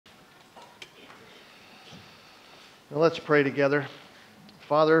Now let's pray together.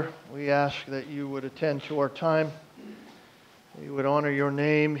 Father, we ask that you would attend to our time, that you would honor your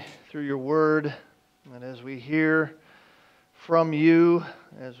name through your word, and as we hear from you,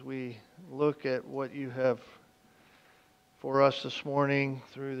 as we look at what you have for us this morning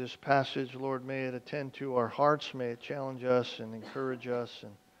through this passage, Lord, may it attend to our hearts, may it challenge us and encourage us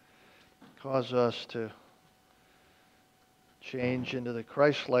and cause us to change into the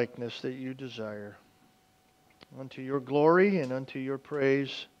Christ-likeness that you desire. Unto your glory and unto your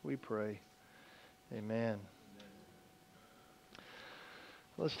praise, we pray. Amen.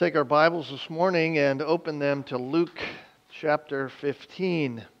 Let's take our Bibles this morning and open them to Luke chapter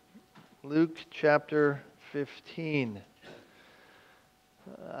 15. Luke chapter 15.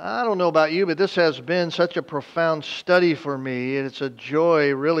 I don't know about you, but this has been such a profound study for me. It's a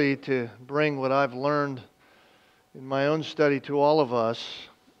joy, really, to bring what I've learned in my own study to all of us.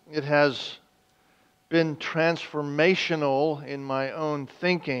 It has been transformational in my own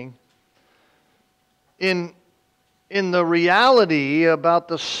thinking, in the reality about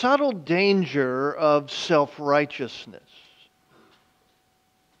the subtle danger of self-righteousness.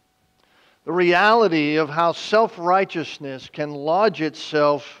 The reality of how self-righteousness can lodge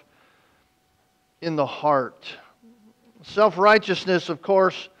itself in the heart. Self-righteousness, of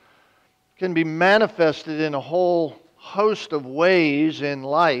course, can be manifested in a whole host of ways in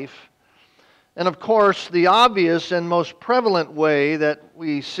life. And of course, the obvious and most prevalent way that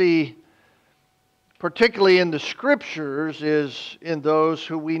we see, particularly in the Scriptures, is in those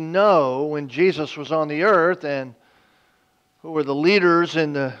who we know when Jesus was on the earth and who were the leaders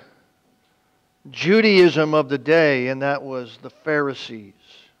in the Judaism of the day, and that was the Pharisees.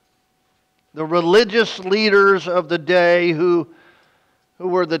 The religious leaders of the day who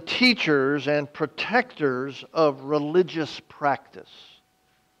were the teachers and protectors of religious practice.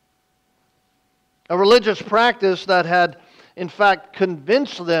 A religious practice that had, in fact,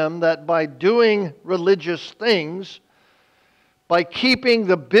 convinced them that by doing religious things, by keeping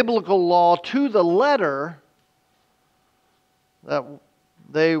the biblical law to the letter, that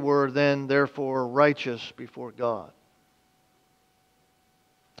they were then, therefore, righteous before God.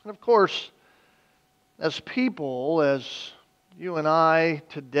 And of course, as people, as you and I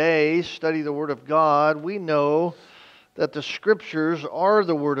today study the Word of God, we know that the Scriptures are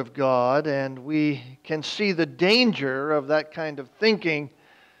the Word of God, and we can see the danger of that kind of thinking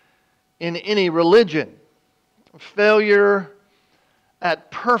in any religion. Failure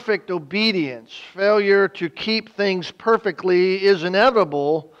at perfect obedience, failure to keep things perfectly is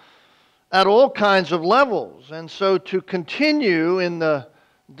inevitable at all kinds of levels. And so to continue in the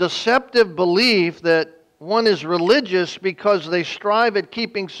deceptive belief that one is religious because they strive at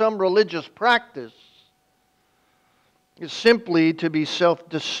keeping some religious practice is simply to be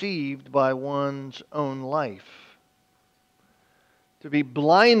self-deceived by one's own life. To be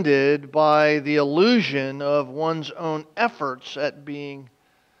blinded by the illusion of one's own efforts at being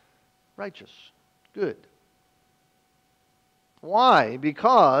righteous, good. Why?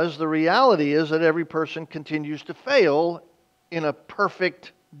 Because the reality is that every person continues to fail in a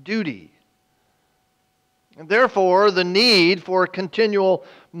perfect duty. And therefore, the need for continual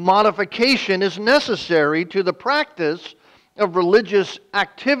modification is necessary to the practice of religious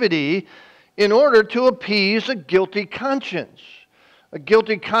activity in order to appease a guilty conscience. A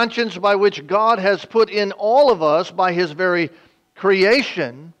guilty conscience by which God has put in all of us by His very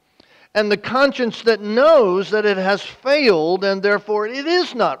creation, and the conscience that knows that it has failed and therefore it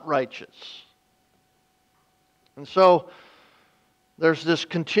is not righteous. And so, there's this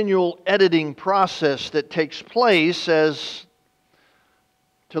continual editing process that takes place as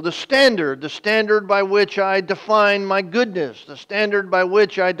to the standard by which I define my goodness, the standard by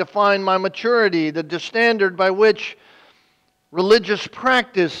which I define my maturity, the standard by which religious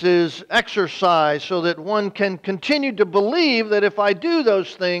practice is exercised so that one can continue to believe that if I do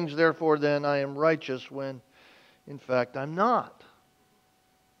those things, therefore then I am righteous when in fact I'm not.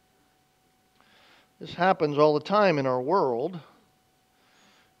 This happens all the time in our world.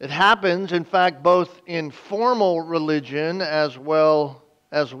 It happens, in fact, both in formal religion as well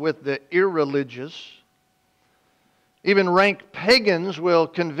as with the irreligious. Even rank pagans will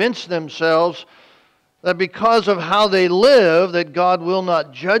convince themselves that because of how they live, that God will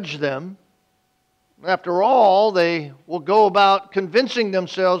not judge them. After all, they will go about convincing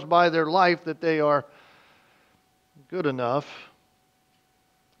themselves by their life that they are good enough.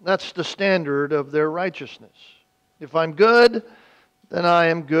 That's the standard of their righteousness. If I'm good, then I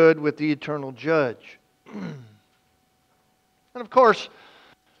am good with the eternal judge. And of course,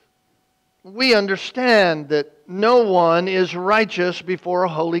 we understand that no one is righteous before a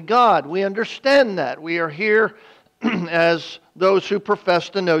holy God. We understand that. We are here as those who profess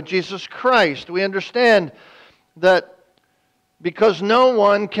to know Jesus Christ. We understand that because no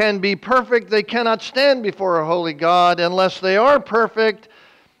one can be perfect, they cannot stand before a holy God unless they are perfect.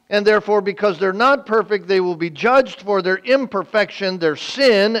 And therefore, because they're not perfect, they will be judged for their imperfection, their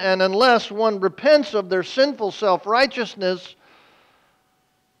sin. And unless one repents of their sinful self-righteousness,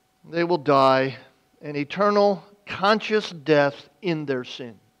 they will die an eternal, conscious death in their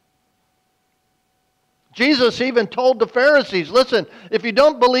sin. Jesus even told the Pharisees, listen, if you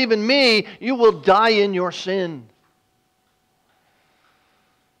don't believe in me, you will die in your sin.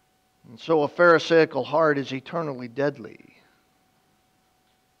 And so a Pharisaical heart is eternally deadly.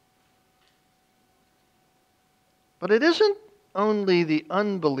 But it isn't only the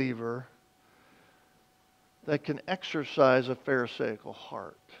unbeliever that can exercise a Pharisaical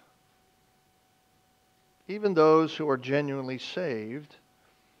heart. Even those who are genuinely saved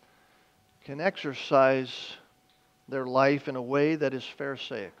can exercise their life in a way that is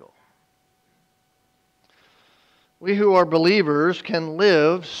Pharisaical. We who are believers can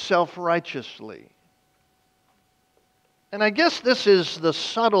live self-righteously. And I guess this is the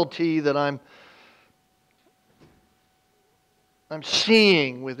subtlety that I'm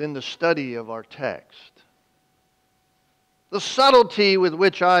seeing within the study of our text. The subtlety with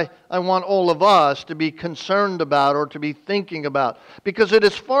which I want all of us to be concerned about or to be thinking about. Because it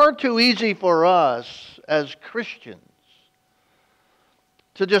is far too easy for us as Christians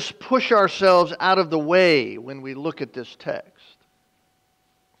to just push ourselves out of the way when we look at this text.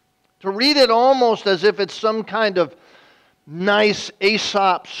 To read it almost as if it's some kind of nice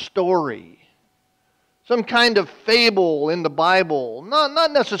Aesop story. Some kind of fable in the Bible.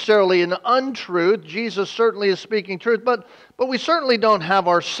 Not necessarily an untruth. Jesus certainly is speaking truth, but we certainly don't have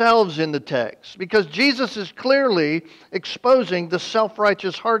ourselves in the text. Because Jesus is clearly exposing the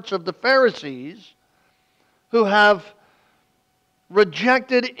self-righteous hearts of the Pharisees who have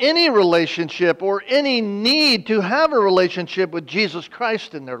rejected any relationship or any need to have a relationship with Jesus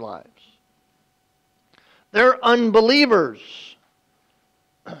Christ in their lives. They're unbelievers.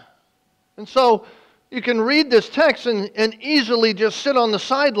 And so you can read this text and easily just sit on the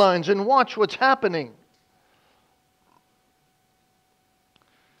sidelines and watch what's happening.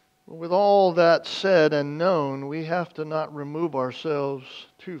 With all that said and known, we have to not remove ourselves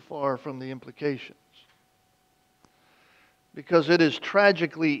too far from the implications. Because it is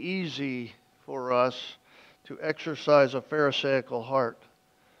tragically easy for us to exercise a Pharisaical heart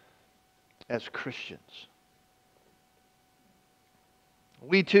as Christians.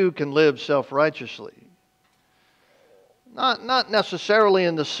 We too can live self-righteously. Not necessarily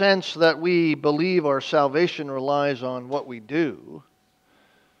in the sense that we believe our salvation relies on what we do.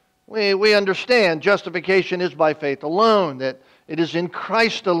 We understand justification is by faith alone, that it is in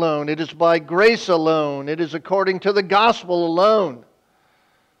Christ alone, it is by grace alone, it is according to the gospel alone.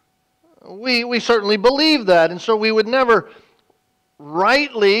 We certainly believe that, and so we would never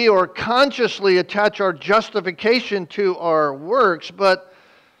rightly or consciously attach our justification to our works, but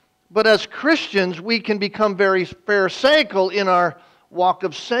as Christians, we can become very Pharisaical in our walk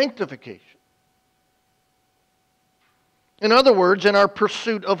of sanctification. In other words, in our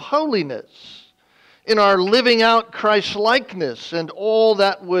pursuit of holiness, in our living out Christ-likeness, and all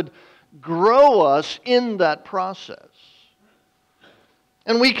that would grow us in that process.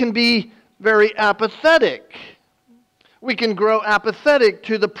 And we can be very apathetic. We can grow apathetic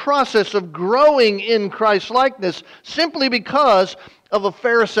to the process of growing in Christ-likeness simply because of a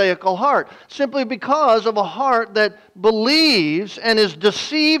Pharisaical heart, simply because of a heart that believes and is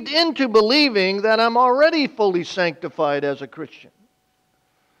deceived into believing that I'm already fully sanctified as a Christian,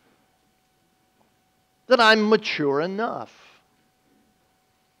 that I'm mature enough.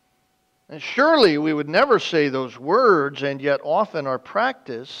 And surely we would never say those words, and yet often our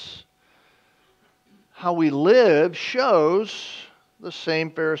practice, how we live, shows the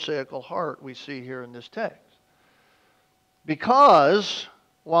same Pharisaical heart we see here in this text. Because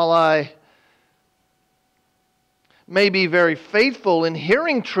while I may be very faithful in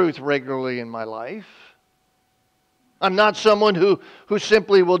hearing truth regularly in my life, I'm not someone who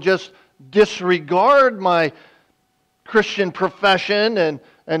simply will just disregard my Christian profession and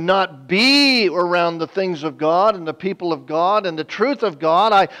not be around the things of God and the people of God and the truth of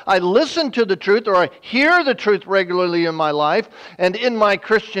God. I listen to the truth, or I hear the truth regularly in my life, and in my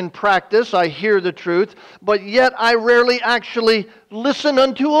Christian practice I hear the truth, but yet I rarely actually listen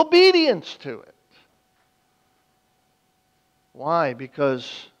unto obedience to it. Why?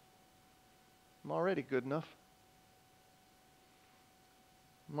 Because I'm already good enough.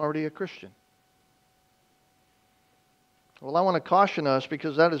 I'm already a Christian. Well, I want to caution us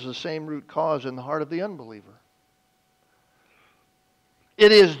because that is the same root cause in the heart of the unbeliever.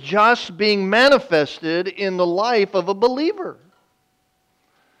 It is just being manifested in the life of a believer.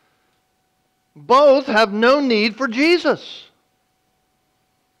 Both have no need for Jesus.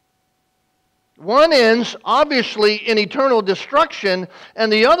 One ends, obviously, in eternal destruction,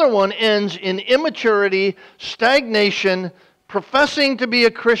 and the other one ends in immaturity, stagnation, professing to be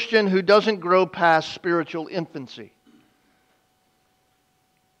a Christian who doesn't grow past spiritual infancy.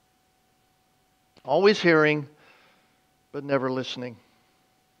 Always hearing, but never listening.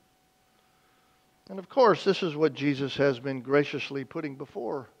 And of course, this is what Jesus has been graciously putting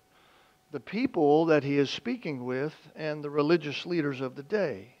before the people that he is speaking with and the religious leaders of the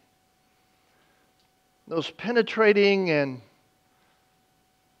day. Those penetrating and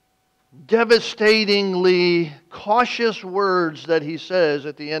devastatingly cautious words that he says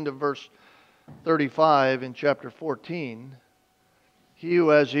at the end of verse 35 in chapter 14. He who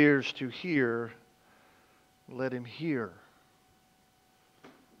has ears to hear, let him hear.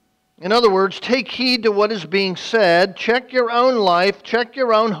 In other words, take heed to what is being said, check your own life, check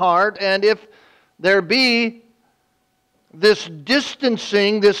your own heart, and if there be this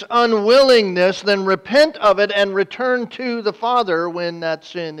distancing, this unwillingness, then repent of it and return to the Father when that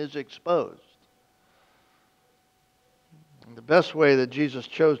sin is exposed. And the best way that Jesus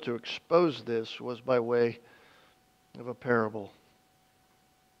chose to expose this was by way of a parable.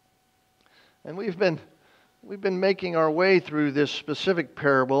 And we've been making our way through this specific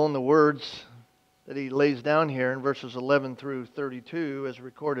parable and the words that he lays down here in verses 11 through 32 as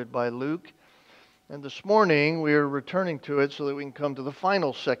recorded by Luke. And this morning we are returning to it so that we can come to the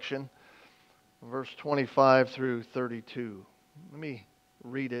final section, verse 25 through 32. Let me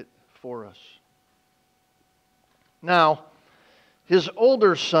read it for us. Now, his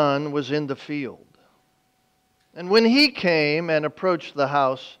older son was in the field. And when he came and approached the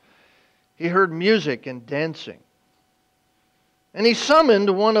house, he heard music and dancing. And he summoned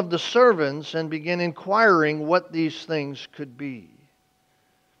one of the servants and began inquiring what these things could be.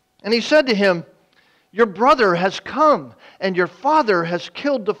 And he said to him, "Your brother has come, and your father has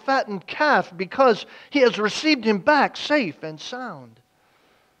killed the fattened calf because he has received him back safe and sound."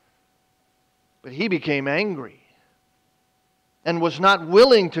 But he became angry and was not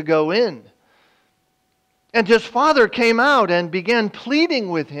willing to go in. And his father came out and began pleading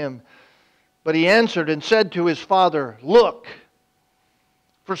with him. But he answered and said to his father, "Look,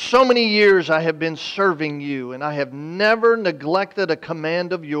 for so many years I have been serving you, and I have never neglected a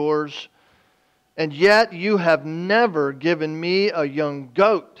command of yours. And yet you have never given me a young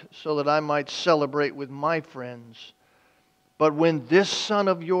goat so that I might celebrate with my friends. But when this son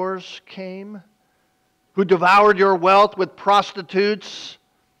of yours came, who devoured your wealth with prostitutes,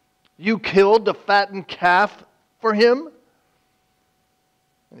 you killed the fattened calf for him?"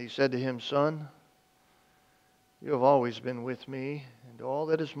 And he said to him, "Son, you have always been with me, and all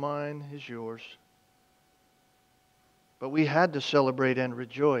that is mine is yours. But we had to celebrate and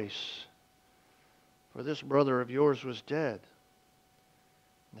rejoice, for this brother of yours was dead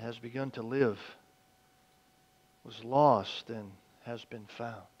and has begun to live, was lost and has been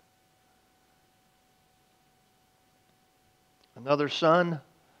found." Another son,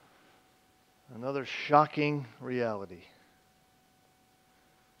 another shocking reality.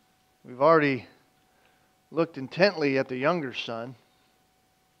 We've already looked intently at the younger son.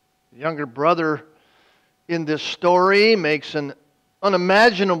 The younger brother in this story makes an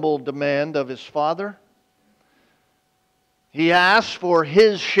unimaginable demand of his father. He asks for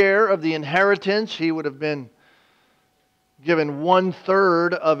his share of the inheritance. He would have been given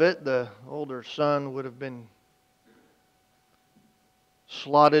 1/3 of it. The older son would have been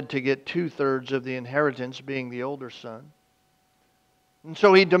slotted to get 2/3 of the inheritance, being the older son. And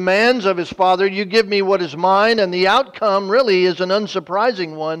so he demands of his father, "You give me what is mine," and the outcome really is an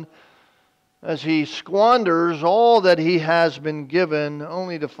unsurprising one, as he squanders all that he has been given,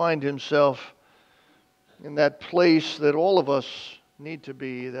 only to find himself in that place that all of us need to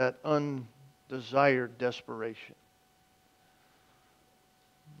be, that undesired desperation.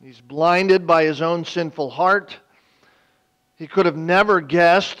 He's blinded by his own sinful heart. He could have never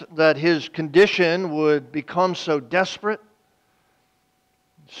guessed that his condition would become so desperate.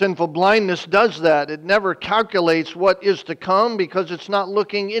 Sinful blindness does that. It never calculates what is to come because it's not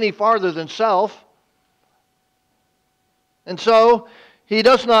looking any farther than self. And so he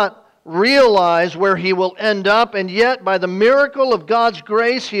does not realize where he will end up, and yet by the miracle of God's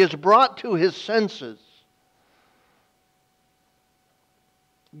grace he is brought to his senses.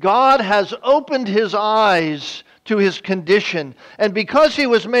 God has opened his eyes to his condition, and because he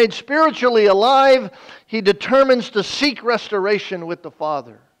was made spiritually alive, he determines to seek restoration with the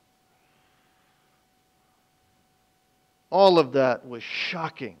Father. All of that was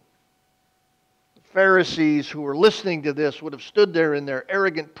shocking. The Pharisees who were listening to this would have stood there in their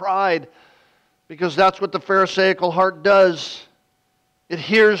arrogant pride, because that's what the Pharisaical heart does. It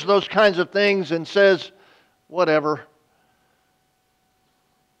hears those kinds of things and says, whatever.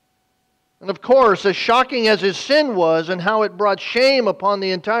 And of course, as shocking as his sin was and how it brought shame upon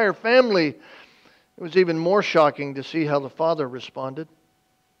the entire family, it was even more shocking to see how the father responded.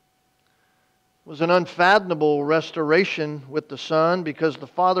 It was an unfathomable restoration with the son, because the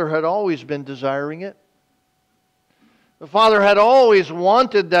father had always been desiring it. The father had always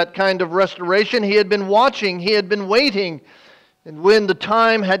wanted that kind of restoration. He had been watching, he had been waiting. And when the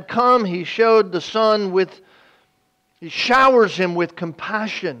time had come, he showed the son he showers him with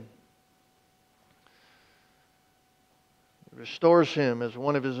compassion. He restores him as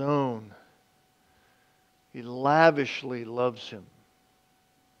one of his own. He lavishly loves him.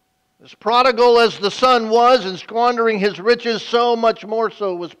 As prodigal as the son was in squandering his riches, so much more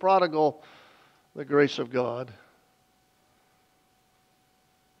so was prodigal the grace of God.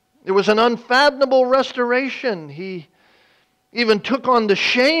 It was an unfathomable restoration. He even took on the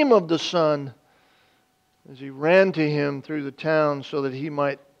shame of the son as he ran to him through the town so that he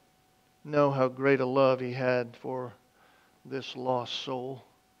might know how great a love he had for this lost soul.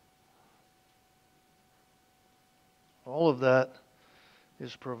 All of that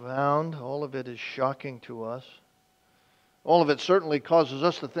is profound. All of it is shocking to us. All of it certainly causes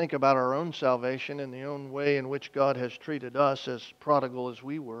us to think about our own salvation and the own way in which God has treated us, as prodigal as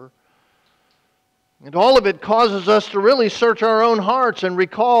we were. And all of it causes us to really search our own hearts and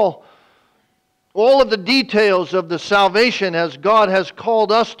recall all of the details of the salvation as God has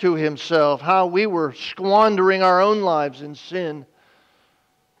called us to Himself, how we were squandering our own lives in sin.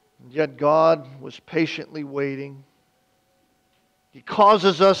 And yet God was patiently waiting. He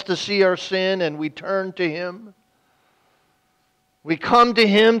causes us to see our sin and we turn to Him. We come to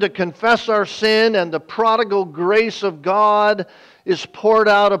Him to confess our sin, and the prodigal grace of God is poured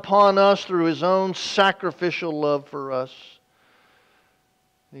out upon us through His own sacrificial love for us.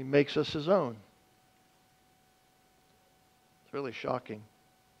 He makes us His own. It's really shocking.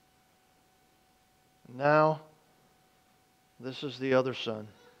 Now, this is the other son,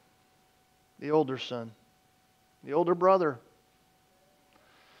 the older son, the older brother.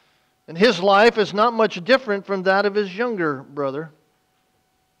 And his life is not much different from that of his younger brother.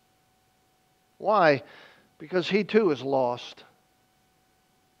 Why? Because he too is lost.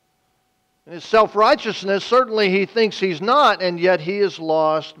 In his self-righteousness, certainly he thinks he's not, and yet he is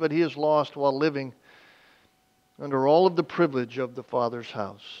lost, but he is lost while living under all of the privilege of the Father's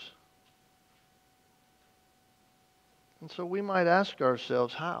house. And so we might ask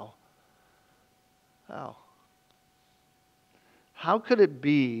ourselves, how? How? How could it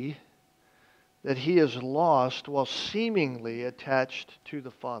be that he is lost while seemingly attached to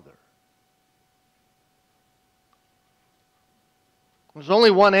the Father? There's only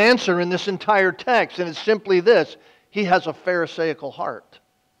one answer in this entire text, and it's simply this: he has a Pharisaical heart.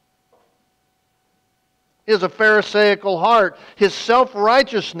 He has a Pharisaical heart. His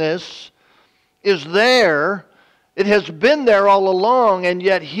self-righteousness is there. It has been there all along, and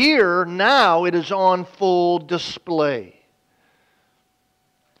yet here, now, it is on full display.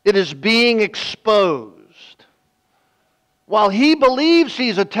 It is being exposed. While he believes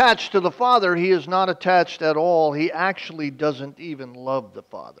he's attached to the Father, he is not attached at all. He actually doesn't even love the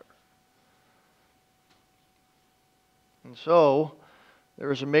Father. And so,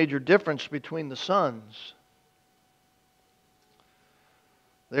 there is a major difference between the sons.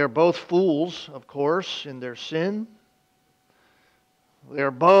 They are both fools, of course, in their sin. They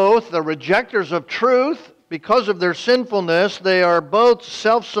are both the rejectors of truth. Because of their sinfulness, they are both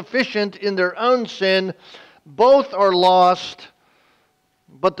self-sufficient in their own sin. Both are lost.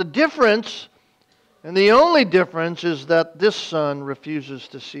 But the difference, and the only difference, is that this son refuses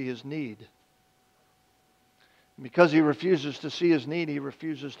to see his need. Because he refuses to see his need, he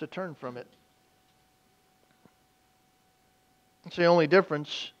refuses to turn from it. That's the only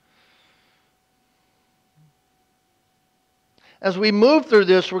difference. As we move through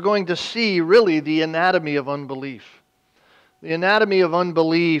this, we're going to see really the anatomy of unbelief. The anatomy of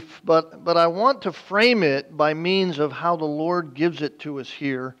unbelief, but I want to frame it by means of how the Lord gives it to us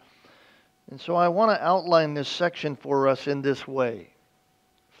here. And so I want to outline this section for us in this way.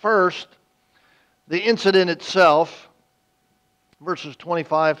 First, the incident itself, verses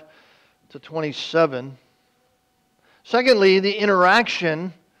 25 to 27. Secondly, the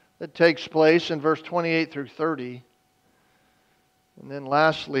interaction that takes place in verse 28 through 30. And then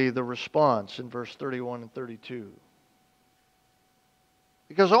lastly, the response in verse 31 and 32.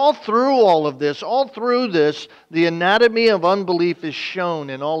 Because all through this, the anatomy of unbelief is shown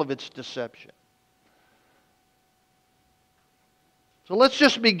in all of its deception. So let's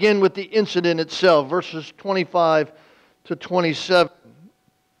just begin with the incident itself, verses 25 to 27.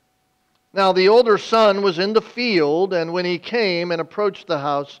 Now the older son was in the field, and when he came and approached the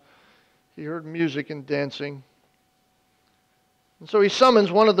house, he heard music and dancing. And so he summons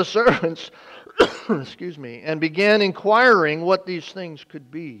one of the servants, excuse me, and began inquiring what these things could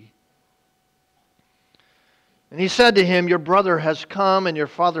be. And he said to him, "Your brother has come, and your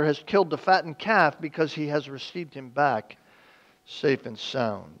father has killed the fattened calf because he has received him back safe and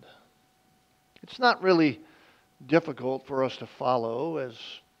sound." It's not really difficult for us to follow as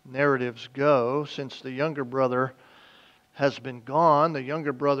narratives go, since the younger brother has been gone. The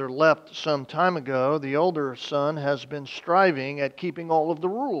younger brother left some time ago. The older son has been striving at keeping all of the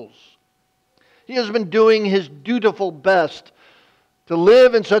rules. He has been doing his dutiful best to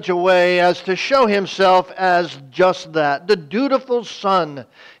live in such a way as to show himself as just that, the dutiful son.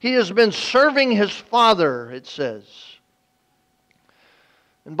 He has been serving his father, it says.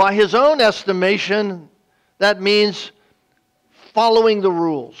 And by his own estimation, that means following the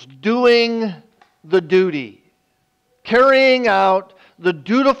rules, doing the duty, carrying out the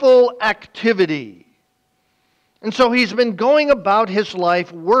dutiful activity. And so he's been going about his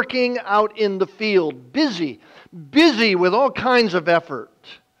life working out in the field, busy with all kinds of effort.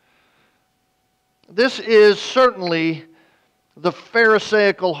 This is certainly the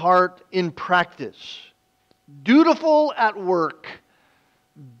Pharisaical heart in practice. Dutiful at work,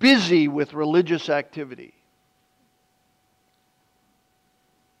 busy with religious activity.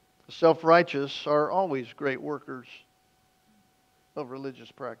 The self-righteous are always great workers of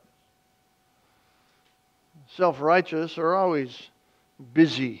religious practice. Self-righteous are always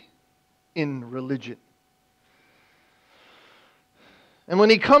busy in religion. And when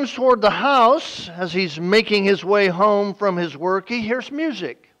he comes toward the house, as he's making his way home from his work, he hears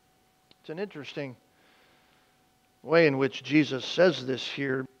music. It's an interesting way in which Jesus says this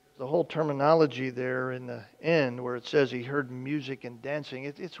here. The whole terminology there in the end where it says he heard music and dancing,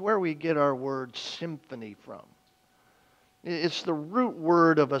 it's where we get our word symphony from. It's the root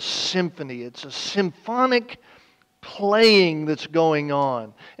word of a symphony. It's a symphonic playing that's going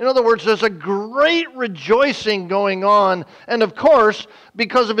on. In other words, there's a great rejoicing going on. And of course,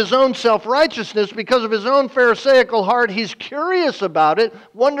 because of his own self-righteousness, because of his own Pharisaical heart, he's curious about it,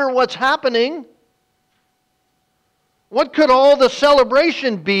 wonder what's happening. What could all the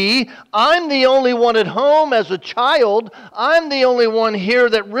celebration be? I'm the only one at home as a child. I'm the only one here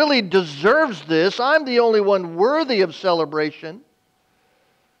that really deserves this. I'm the only one worthy of celebration.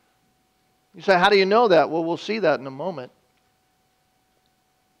 You say, how do you know that? Well, we'll see that in a moment.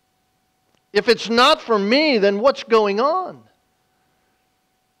 If it's not for me, then what's going on?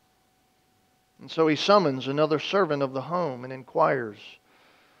 And so he summons another servant of the home and inquires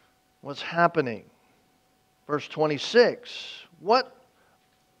what's happening. Verse 26, what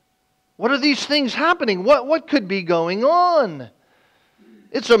are these things happening? What could be going on?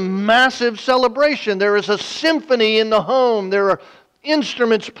 It's a massive celebration. There is a symphony in the home. There are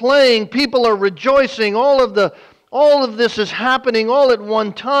instruments playing. People are rejoicing. All of this is happening all at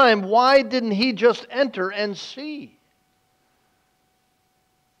one time. Why didn't he just enter and see?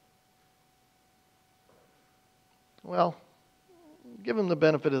 Well, give him the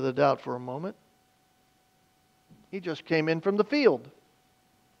benefit of the doubt for a moment. He just came in from the field.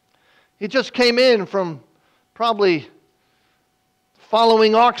 He just came in from probably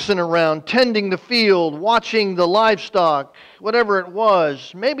following oxen around, tending the field, watching the livestock, whatever it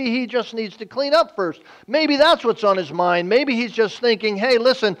was. Maybe he just needs to clean up first. Maybe that's what's on his mind. Maybe he's just thinking, hey,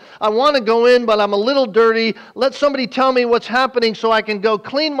 listen, I want to go in, but I'm a little dirty. Let somebody tell me what's happening so I can go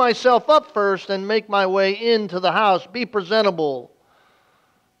clean myself up first and make my way into the house, be presentable.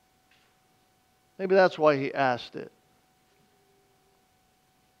 Maybe that's why he asked it.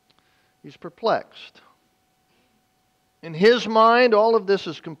 He's perplexed. In his mind, all of this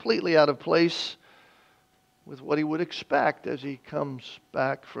is completely out of place with what he would expect as he comes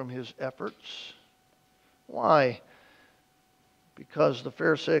back from his efforts. Why? Because the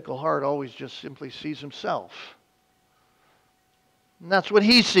Pharisaical heart always just simply sees himself. And that's what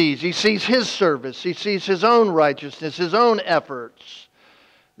he sees. He sees his service. He sees his own righteousness, his own efforts.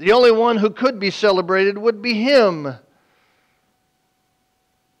 The only one who could be celebrated would be him.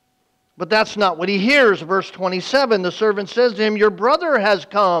 But that's not what he hears. Verse 27, the servant says to him, "Your brother has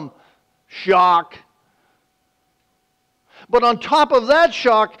come." Shock. But on top of that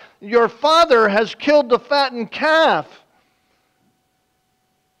shock, your father has killed the fattened calf.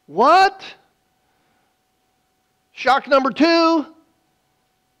 What? Shock number 2.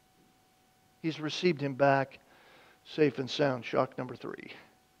 He's received him back safe and sound. Shock number 3.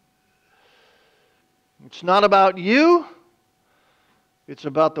 It's not about you. It's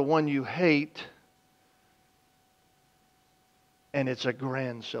about the one you hate. And it's a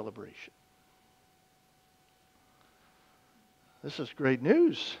grand celebration. This is great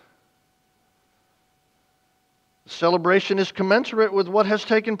news. The celebration is commensurate with what has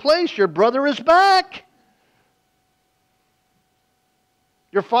taken place. Your brother is back.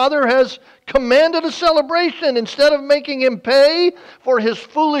 Your father has commanded a celebration. Instead of making him pay for his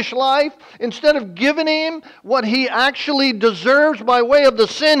foolish life, instead of giving him what he actually deserves by way of the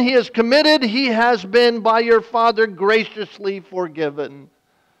sin he has committed, he has been by your father graciously forgiven.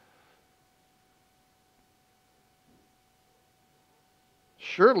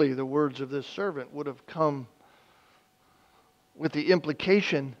 Surely the words of this servant would have come with the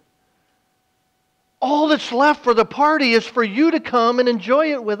implication, all that's left for the party is for you to come and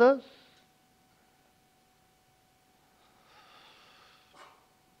enjoy it with us.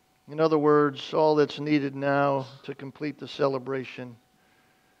 In other words, all that's needed now to complete the celebration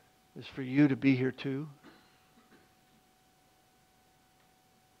is for you to be here too.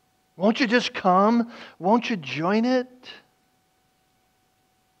 Won't you just come? Won't you join it?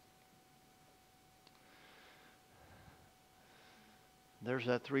 There's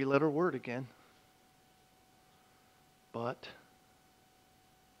that 3-letter word again. But.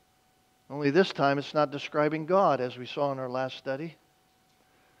 Only this time it's not describing God, as we saw in our last study.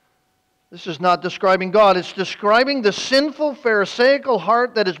 This is not describing God. It's describing the sinful Pharisaical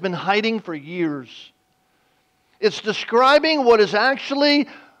heart that has been hiding for years. It's describing what is actually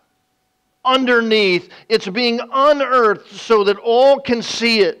underneath. It's being unearthed so that all can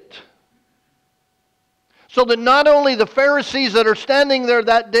see it. So that not only the Pharisees that are standing there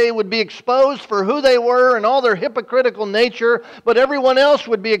that day would be exposed for who they were and all their hypocritical nature, but everyone else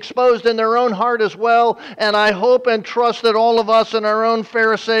would be exposed in their own heart as well. And I hope and trust that all of us in our own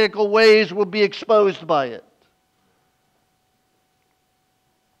Pharisaical ways will be exposed by it.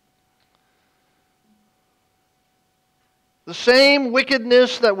 The same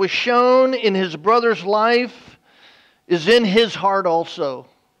wickedness that was shown in his brother's life is in his heart also.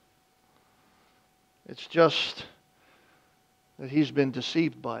 It's just that he's been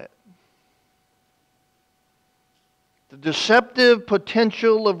deceived by it. The deceptive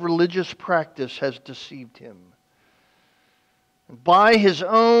potential of religious practice has deceived him. And by his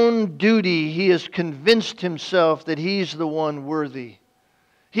own duty, he has convinced himself that he's the one worthy.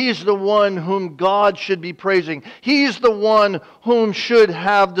 He's the one whom God should be praising. He's the one whom should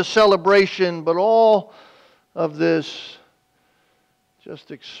have the celebration. But all of this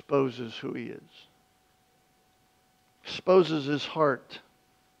just exposes who he is. Exposes his heart.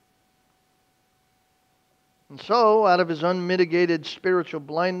 And so, out of his unmitigated spiritual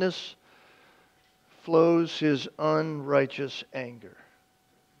blindness flows his unrighteous anger.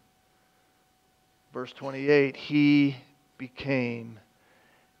 Verse 28, he became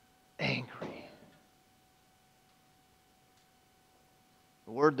angry.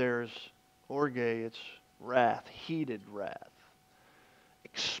 The word there is orge, it's wrath, heated wrath,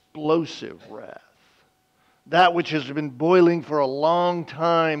 explosive wrath. That which has been boiling for a long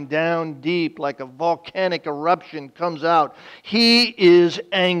time down deep like a volcanic eruption comes out. He is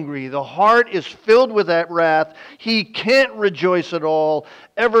angry. The heart is filled with that wrath. He can't rejoice at all.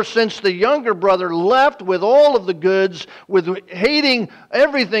 Ever since the younger brother left with all of the goods, with hating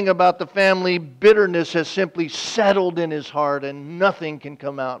everything about the family, bitterness has simply settled in his heart and nothing can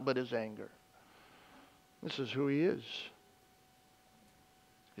come out but his anger. This is who he is.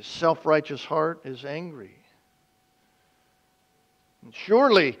 His self-righteous heart is angry. And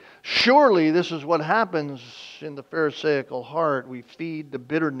surely this is what happens in the Pharisaical heart. We feed the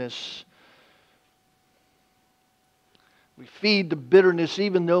bitterness. We feed the bitterness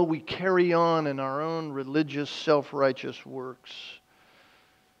even though we carry on in our own religious, self-righteous works.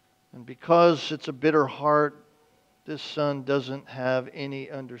 And because it's a bitter heart, this son doesn't have any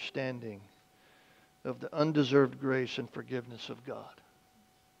understanding of the undeserved grace and forgiveness of God.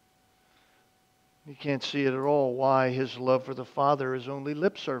 He can't see it at all why his love for the Father is only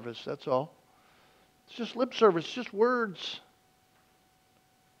lip service, that's all. It's just lip service, it's just words.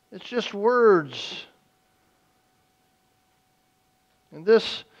 It's just words. In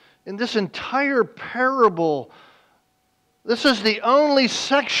this entire parable, this is the only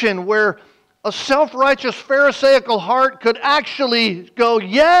section where a self-righteous Pharisaical heart could actually go,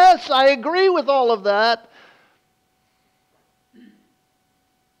 yes, I agree with all of that.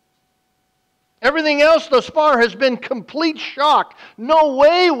 Everything else thus far has been complete shock. No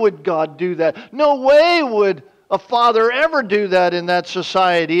way would God do that. No way would a father ever do that in that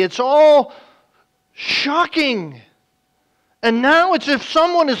society. It's all Shocking. And now it's as if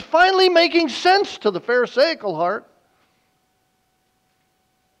someone is finally making sense to the Pharisaical heart.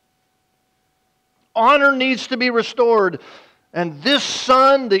 Honor needs to be restored. And this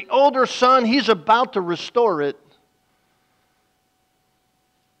son, the older son, he's about to restore it.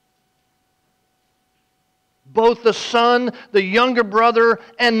 Both the son, the younger brother,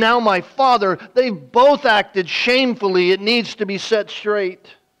 and now my father, they've both acted shamefully. It needs to be set straight.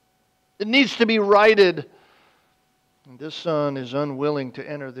 It needs to be righted. And this son is unwilling to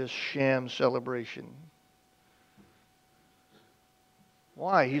enter this sham celebration.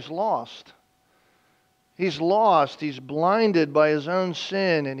 Why? He's lost. He's lost. He's blinded by his own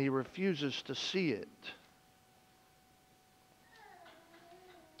sin, and he refuses to see it.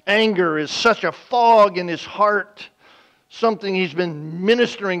 Anger is such a fog in his heart, something he's been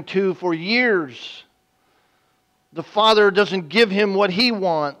ministering to for years. The father doesn't give him what he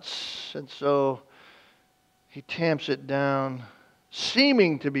wants, and so he tamps it down,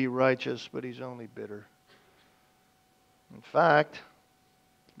 seeming to be righteous, but he's only bitter. In fact,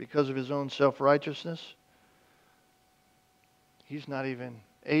 because of his own self-righteousness, he's not even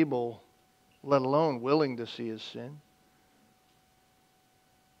able, let alone willing, to see his sin.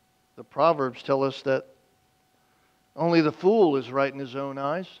 The Proverbs tell us that only the fool is right in his own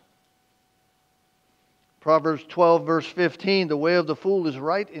eyes. Proverbs 12, verse 15, the way of the fool is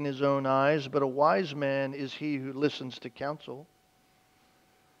right in his own eyes, but a wise man is he who listens to counsel.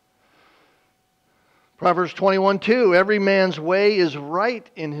 Proverbs 21, 2, every man's way is right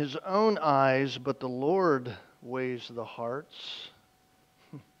in his own eyes, but the Lord weighs the hearts.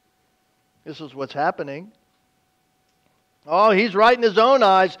 This is what's happening. Oh, he's right in his own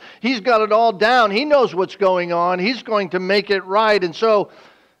eyes. He's got it all down. He knows what's going on. He's going to make it right. And so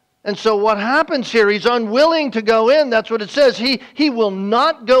what happens here? He's unwilling to go in. That's what it says. He will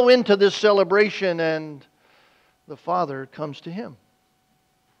not go into this celebration, and the Father comes to him.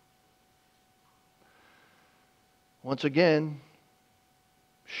 Once again,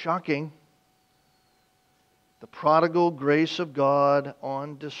 shocking. The prodigal grace of God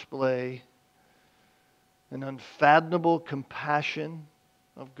on display. An unfathomable compassion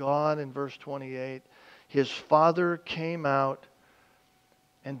of God in verse 28. His father came out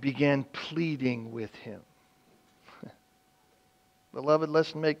and began pleading with him. Beloved,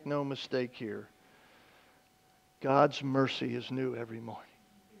 let's make no mistake here. God's mercy is new every morning.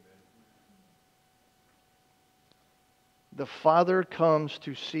 The Father comes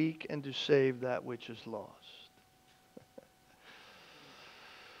to seek and to save that which is lost.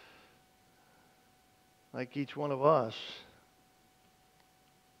 Like each one of us,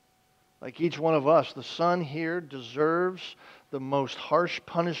 the son here deserves the most harsh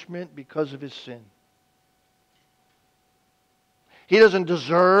punishment because of his sin. He doesn't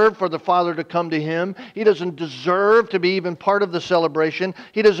deserve for the Father to come to him. He doesn't deserve to be even part of the celebration.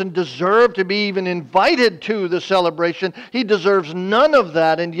 He doesn't deserve to be even invited to the celebration. He deserves none of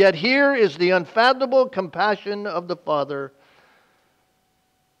that. And yet here is the unfathomable compassion of the Father.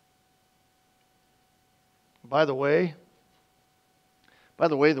 By the way,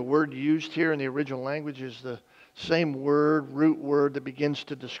 the word used here in the original language is the same word, root word, that begins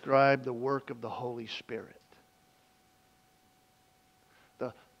to describe the work of the Holy Spirit.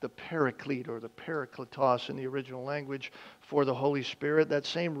 The paraclete or the parakletos in the original language for the Holy Spirit, that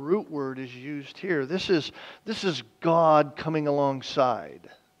same root word is used here. This is God coming alongside,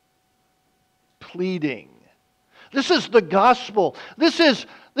 pleading. This is the gospel. This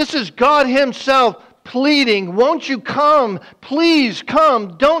is God Himself pleading, won't you come? Please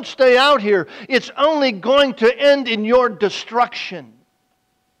come. Don't stay out here. It's only going to end in your destruction.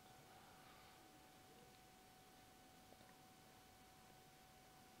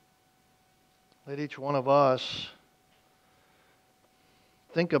 Let each one of us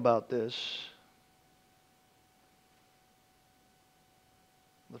think about this.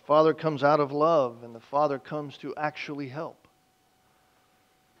 The Father comes out of love, and the Father comes to actually help.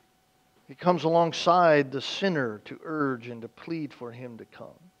 He comes alongside the sinner to urge and to plead for him to come.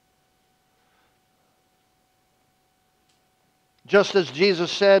 Just as Jesus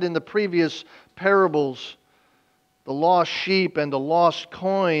said in the previous parables, the lost sheep and the lost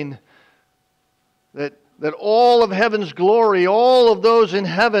coin, that all of heaven's glory, all of those in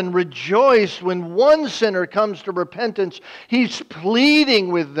heaven rejoice when one sinner comes to repentance. He's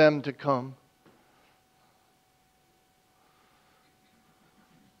pleading with them to come.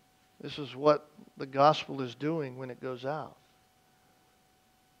 This is what the gospel is doing when it goes out.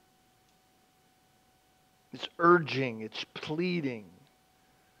 It's urging, it's pleading.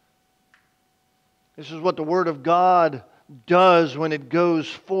 This is what the Word of God does when it goes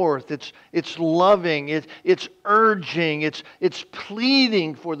forth. It's loving, it's urging, it's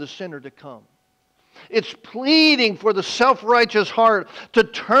pleading for the sinner to come. It's pleading for the self-righteous heart to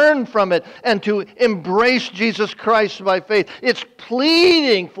turn from it and to embrace Jesus Christ by faith. It's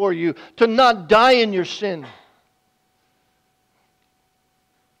pleading for you to not die in your sin.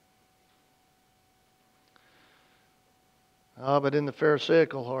 But in the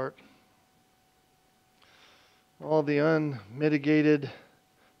Pharisaical heart, all the unmitigated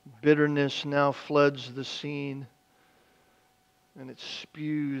bitterness now floods the scene, and it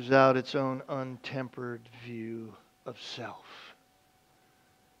spews out its own untempered view of self.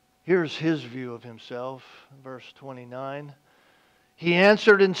 Here's his view of himself, verse 29. He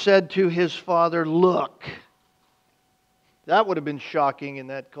answered and said to his father, "Look." That would have been shocking in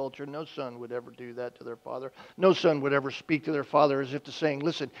that culture. No son would ever do that to their father. No son would ever speak to their father as if to saying,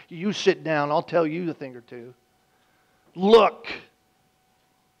 "Listen, you sit down, I'll tell you a thing or two." Look.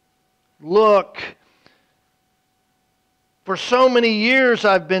 Look. For so many years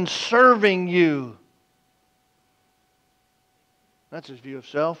I've been serving you. That's his view of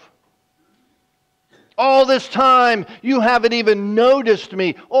self. All this time you haven't even noticed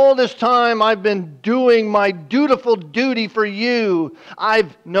me. All this time I've been doing my dutiful duty for you.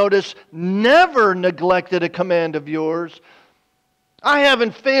 I've noticed never neglected a command of yours. I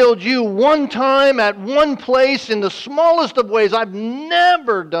haven't failed you one time at one place in the smallest of ways. I've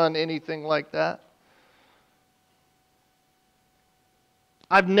never done anything like that.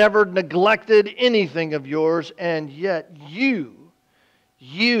 I've never neglected anything of yours, and yet you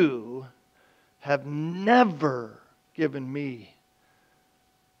have never given me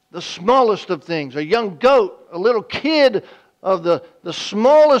the smallest of things, a young goat, a little kid of the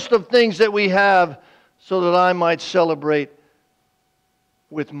smallest of things that we have, so that I might celebrate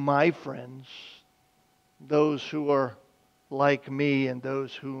with my friends, those who are like me and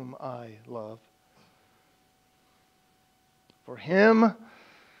those whom I love. For him,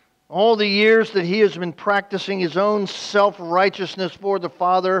 all the years that he has been practicing his own self-righteousness for the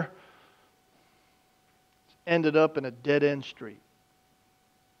Father ended up in a dead-end street.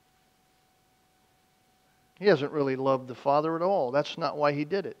 He hasn't really loved the Father at all. That's not why he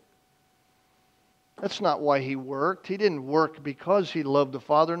did it. That's not why he worked. He didn't work because he loved the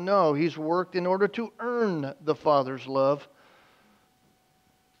Father. No, he's worked in order to earn the Father's love.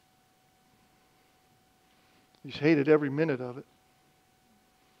 He's hated every minute of it.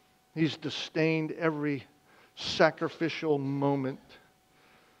 He's disdained every sacrificial moment.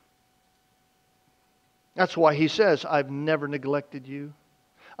 That's why he says, I've never neglected you.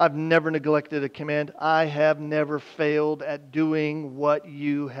 I've never neglected a command. I have never failed at doing what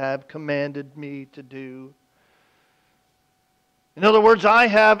you have commanded me to do. In other words, I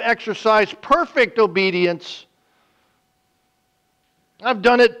have exercised perfect obedience. I've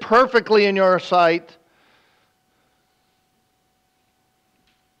done it perfectly in your sight.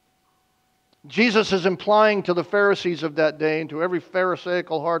 Jesus is implying to the Pharisees of that day and to every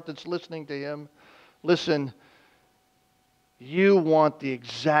Pharisaical heart that's listening to him, listen, you want the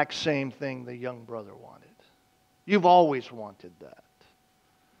exact same thing the young brother wanted. You've always wanted that.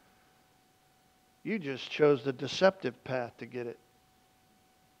 You just chose the deceptive path to get it.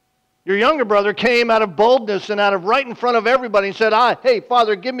 Your younger brother came out of boldness and out of right in front of everybody and said, hey,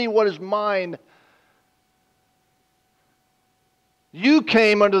 Father, give me what is mine. You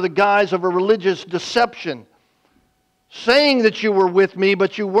came under the guise of a religious deception, saying that you were with me,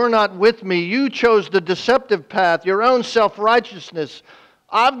 but you were not with me. You chose the deceptive path, your own self-righteousness.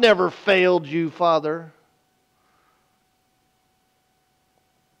 I've never failed you, Father.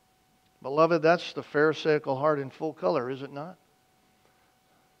 Beloved, that's the Pharisaical heart in full color, is it not?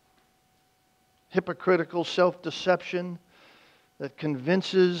 Hypocritical self-deception that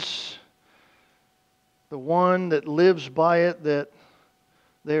convinces the one that lives by it that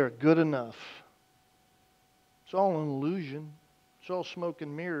they are good enough. It's all an illusion. It's all smoke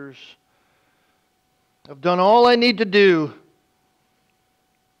and mirrors. I've done all I need to do.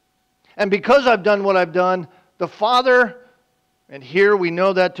 And because I've done what I've done, the Father, and here we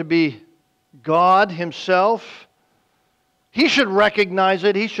know that to be God Himself, He should recognize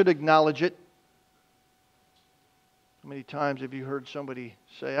it. He should acknowledge it. How many times have you heard somebody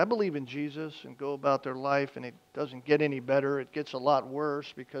say, I believe in Jesus, and go about their life, and it doesn't get any better. It gets a lot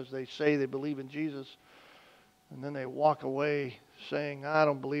worse because they say they believe in Jesus, and then they walk away saying, I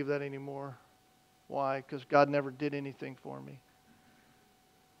don't believe that anymore. Why? Because God never did anything for me.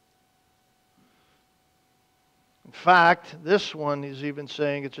 In fact, this one is even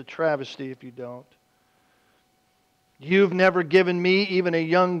saying it's a travesty if you don't. You've never given me even a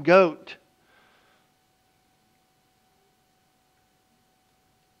young goat.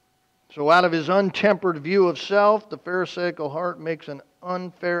 So out of his untempered view of self, the Pharisaical heart makes an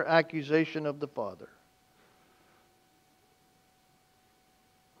unfair accusation of the Father.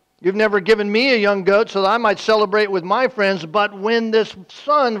 You've never given me a young goat so that I might celebrate with my friends, but when this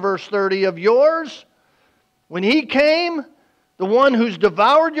son, verse 30, of yours, when he came, the one who's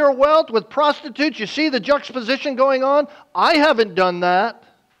devoured your wealth with prostitutes, you see the juxtaposition going on? I haven't done that.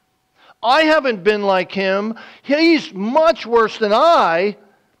 I haven't been like him. He's much worse than I.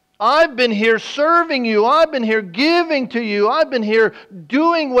 I've been here serving you. I've been here giving to you. I've been here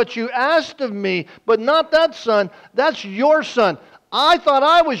doing what you asked of me. But not that son. That's your son. I thought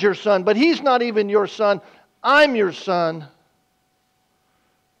I was your son, but he's not even your son. I'm your son.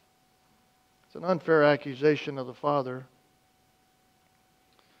 It's an unfair accusation of the Father.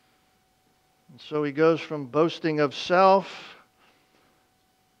 And so he goes from boasting of self,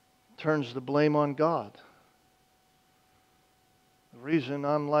 turns the blame on God. The reason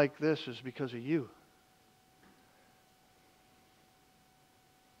I'm like this is because of you.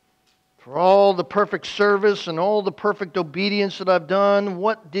 For all the perfect service and all the perfect obedience that I've done,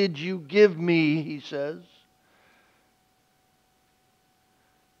 what did you give me, he says.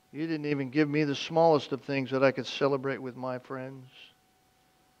 You didn't even give me the smallest of things that I could celebrate with my friends.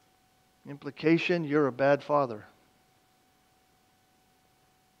 Implication, you're a bad father.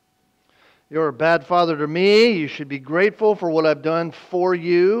 You're a bad father to me. You should be grateful for what I've done for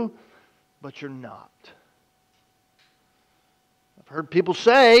you, but you're not. I've heard people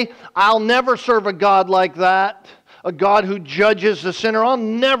say, I'll never serve a God like that. A God who judges the sinner. I'll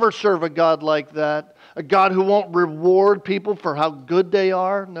never serve a God like that. A God who won't reward people for how good they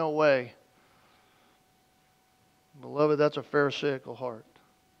are. No way. Beloved, that's a Pharisaical heart.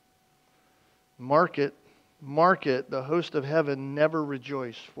 Mark it. Mark it, the host of heaven never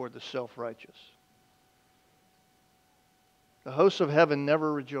rejoice for the self-righteous. The hosts of heaven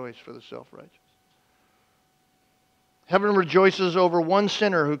never rejoice for the self-righteous. Heaven rejoices over one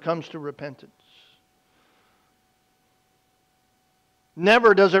sinner who comes to repentance.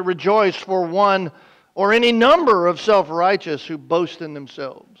 Never does it rejoice for one or any number of self-righteous who boast in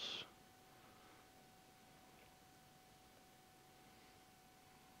themselves.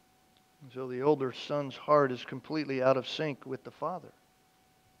 So the older son's heart is completely out of sync with the father.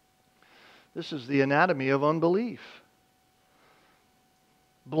 This is the anatomy of unbelief.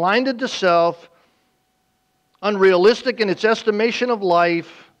 Blinded to self, unrealistic in its estimation of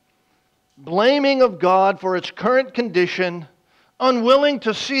life, blaming of God for its current condition, unwilling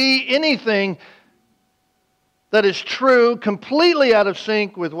to see anything that is true, completely out of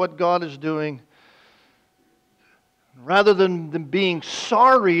sync with what God is doing. Rather than being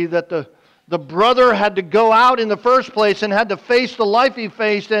sorry that the brother had to go out in the first place and had to face the life he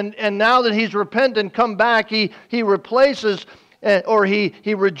faced, and now that he's repentant, come back, he replaces, or he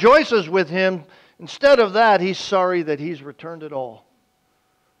rejoices with him. Instead of that, he's sorry that he's returned it all.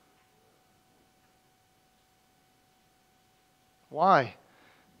 Why?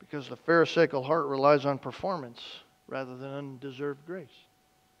 Because the Pharisaical heart relies on performance rather than undeserved grace.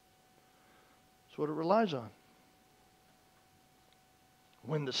 That's what it relies on.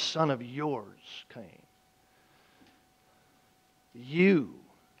 When the son of yours came. You,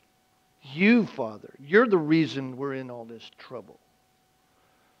 Father, you're the reason we're in all this trouble.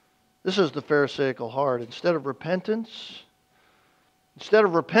 This is the Pharisaical heart. Instead of repentance,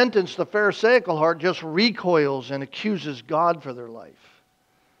 the Pharisaical heart just recoils and accuses God for their life.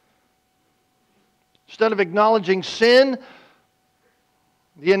 Instead of acknowledging sin,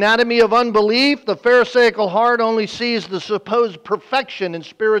 the anatomy of unbelief, the Pharisaical heart only sees the supposed perfection and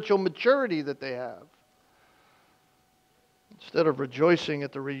spiritual maturity that they have. Instead of rejoicing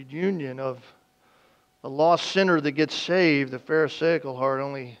at the reunion of a lost sinner that gets saved, the Pharisaical heart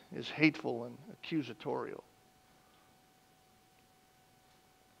only is hateful and accusatorial.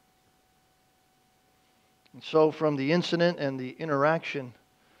 And so from the incident and the interaction,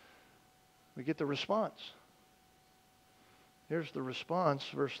 we get the response. Here's the response,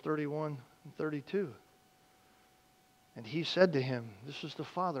 verse 31 and 32. And he said to him, this is the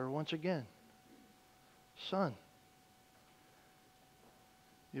father once again, Son,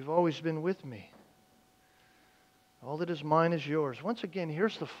 you've always been with me. All that is mine is yours. Once again,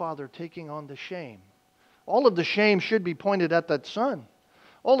 here's the father taking on the shame. All of the shame should be pointed at that son.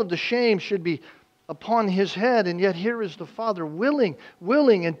 All of the shame should be upon his head, and yet here is the father willing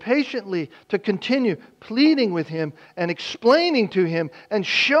and patiently to continue pleading with him and explaining to him and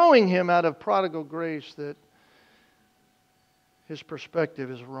showing him out of prodigal grace that his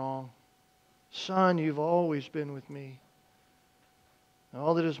perspective is wrong. Son, you've always been with me.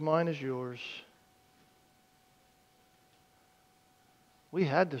 All that is mine is yours. We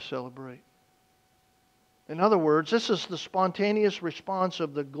had to celebrate. In other words, this is the spontaneous response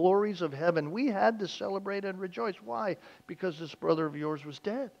of the glories of heaven. We had to celebrate and rejoice. Why? Because this brother of yours was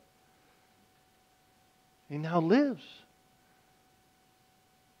dead. He now lives.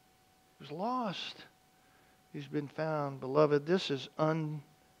 He was lost. He's been found. Beloved, this is an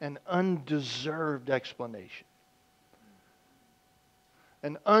undeserved explanation.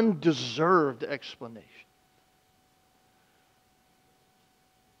 An undeserved explanation.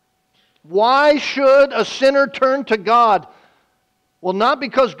 Why should a sinner turn to God? Well, not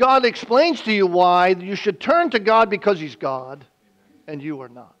because God explains to you why. You should turn to God because He's God, and you are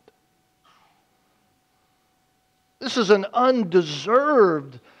not. This is an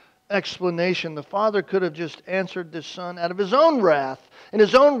undeserved explanation. The Father could have just answered this Son out of His own wrath, and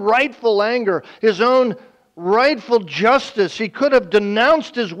His own rightful anger, His own rightful justice. He could have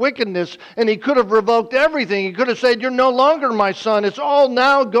denounced his wickedness, and He could have revoked everything. He could have said, "You're no longer my son. It's all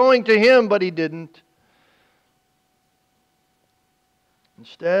now going to him," but He didn't.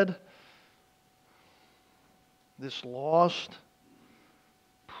 Instead, this lost,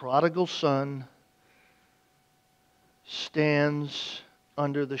 prodigal son stands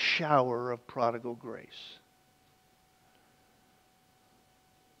under the shower of prodigal grace.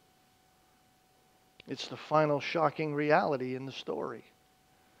 It's the final shocking reality in the story.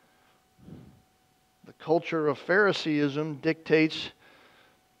 The culture of Phariseeism dictates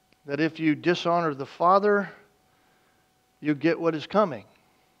that if you dishonor the Father, you get what is coming.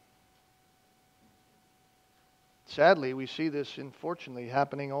 Sadly, we see this, unfortunately,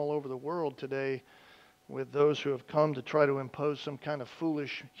 happening all over the world today with those who have come to try to impose some kind of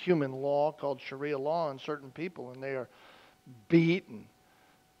foolish human law called Sharia law on certain people, and they are beaten,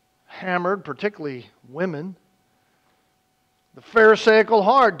 hammered, particularly women. The Pharisaical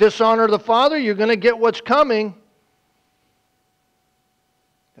heart, dishonor the Father, you're going to get what's coming.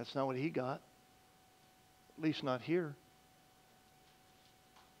 That's not what he got. At least not here.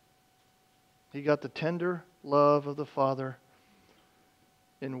 He got the tender love of the Father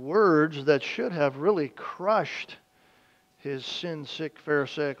in words that should have really crushed his sin-sick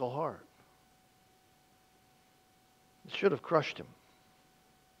Pharisaical heart. It should have crushed him.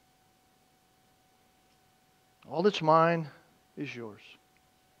 All that's mine is yours.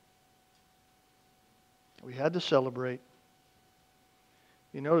 We had to celebrate.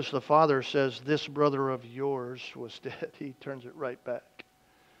 You notice the Father says, "This brother of yours was dead." He turns it right back.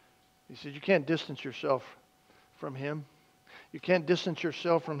 He says, you can't distance yourself from him. You can't distance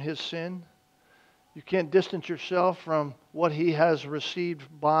yourself from his sin. You can't distance yourself from what he has received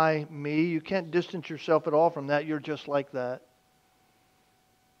by me. You can't distance yourself at all from that. You're just like that.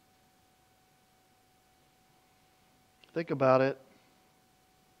 Think about it.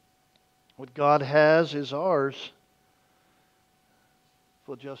 What God has is ours if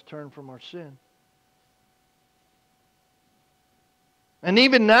we'll just turn from our sin. And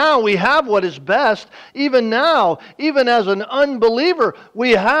even now, we have what is best. Even now, even as an unbeliever, we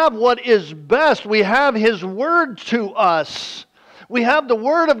have what is best. We have His Word to us. We have the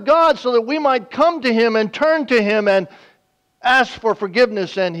Word of God so that we might come to Him and turn to Him and ask for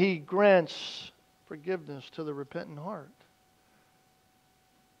forgiveness, and He grants forgiveness to the repentant heart.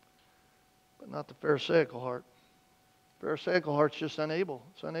 But not the Pharisaical heart. The Pharisaical heart's just unable.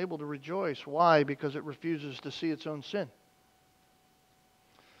 It's unable to rejoice. Why? Because it refuses to see its own sin.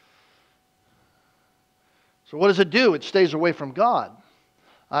 So what does it do? It stays away from God.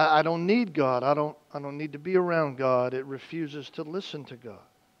 I don't need God. I don't need to be around God. It refuses to listen to God.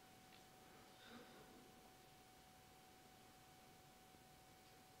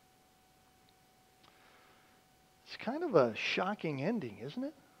 It's kind of a shocking ending, isn't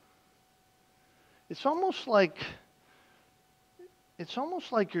it? It's almost like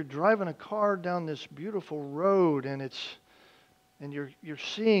you're driving a car down this beautiful road, and you're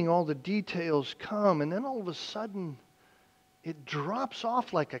seeing all the details come, and then all of a sudden it drops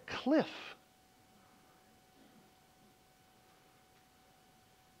off like a cliff.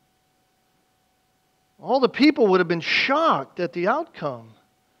 All the people would have been shocked at the outcome.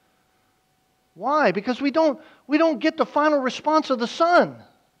 Why? Because we don't get the final response of the Son.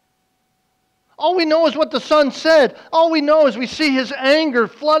 All we know is what the Son said. All we know is we see His anger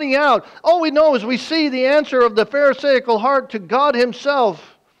flooding out. All we know is we see the answer of the Pharisaical heart to God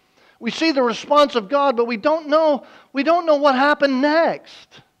Himself. We see the response of God, but we don't know what happened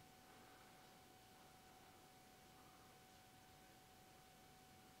next.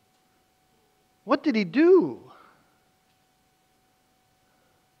 What did He do?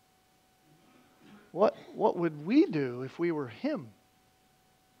 What would we do if we were Him?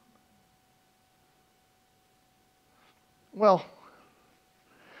 Well,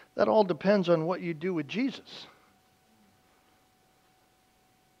 That all depends on what you do with Jesus.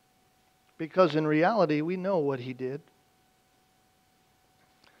 Because in reality, we know what he did.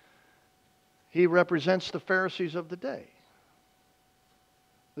 He represents the Pharisees of the day,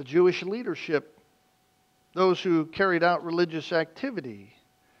 the Jewish leadership, those who carried out religious activity.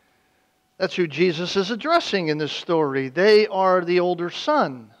 That's who Jesus is addressing in this story. They are the older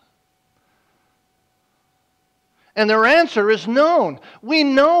son. And their answer is known. We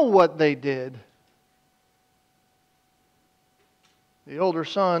know what they did. The older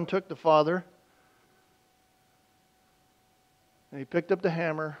son took the father, and he picked up the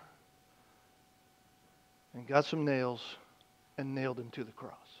hammer and got some nails and nailed him to the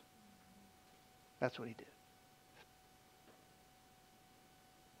cross. That's what he did.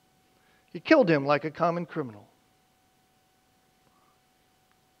 He killed him like a common criminal.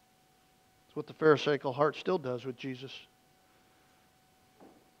 It's what the Pharisaical heart still does with Jesus.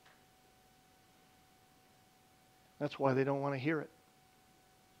 That's why they don't want to hear it.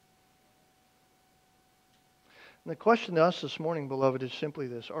 And the question to us this morning, beloved, is simply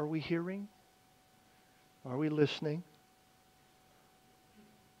this. Are we hearing? Are we listening?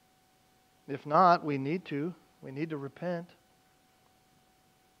 If not, we need to. We need to repent.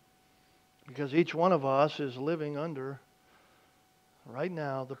 Because each one of us is living under, right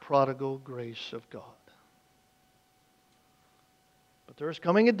now, the prodigal grace of God. But there is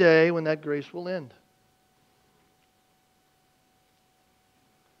coming a day when that grace will end.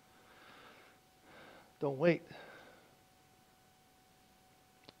 Don't wait.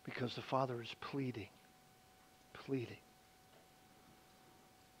 Because the Father is pleading. Pleading.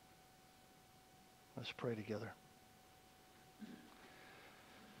 Let's pray together.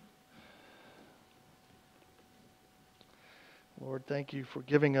 Lord, thank you for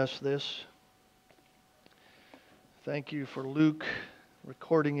giving us this. Thank you for Luke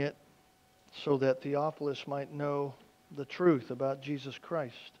recording it so that Theophilus might know the truth about Jesus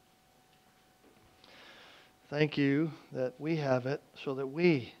Christ. Thank you that we have it so that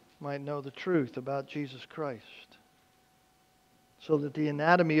we might know the truth about Jesus Christ. So that the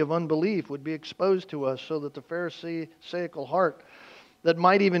anatomy of unbelief would be exposed to us, so that the Pharisaical heart that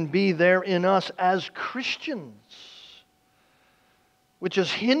might even be there in us as Christians, which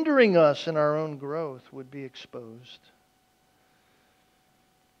is hindering us in our own growth, would be exposed.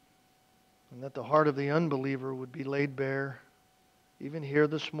 And that the heart of the unbeliever would be laid bare, even here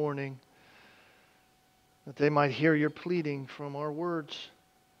this morning, that they might hear your pleading from our words,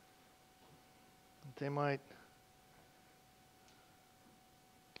 that they might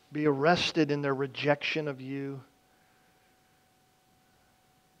be arrested in their rejection of you,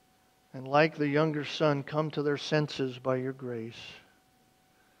 and like the younger son, come to their senses by your grace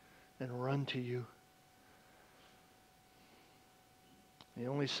and run to you. The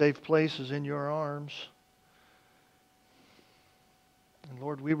only safe place is in your arms. And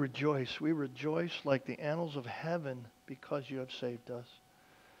Lord, we rejoice. We rejoice like the annals of heaven because you have saved us.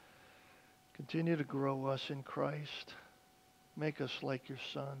 Continue to grow us in Christ. Make us like your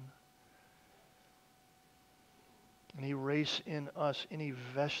Son. And erase in us any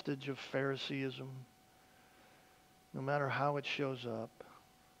vestige of Phariseeism, no matter how it shows up.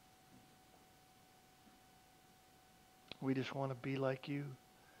 We just want to be like you.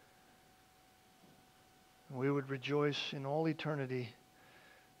 And we would rejoice in all eternity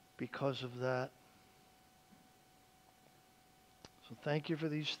because of that. So thank you for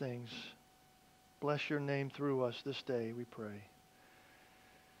these things. Bless your name through us this day, we pray.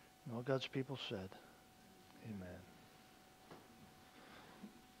 And all God's people said, amen.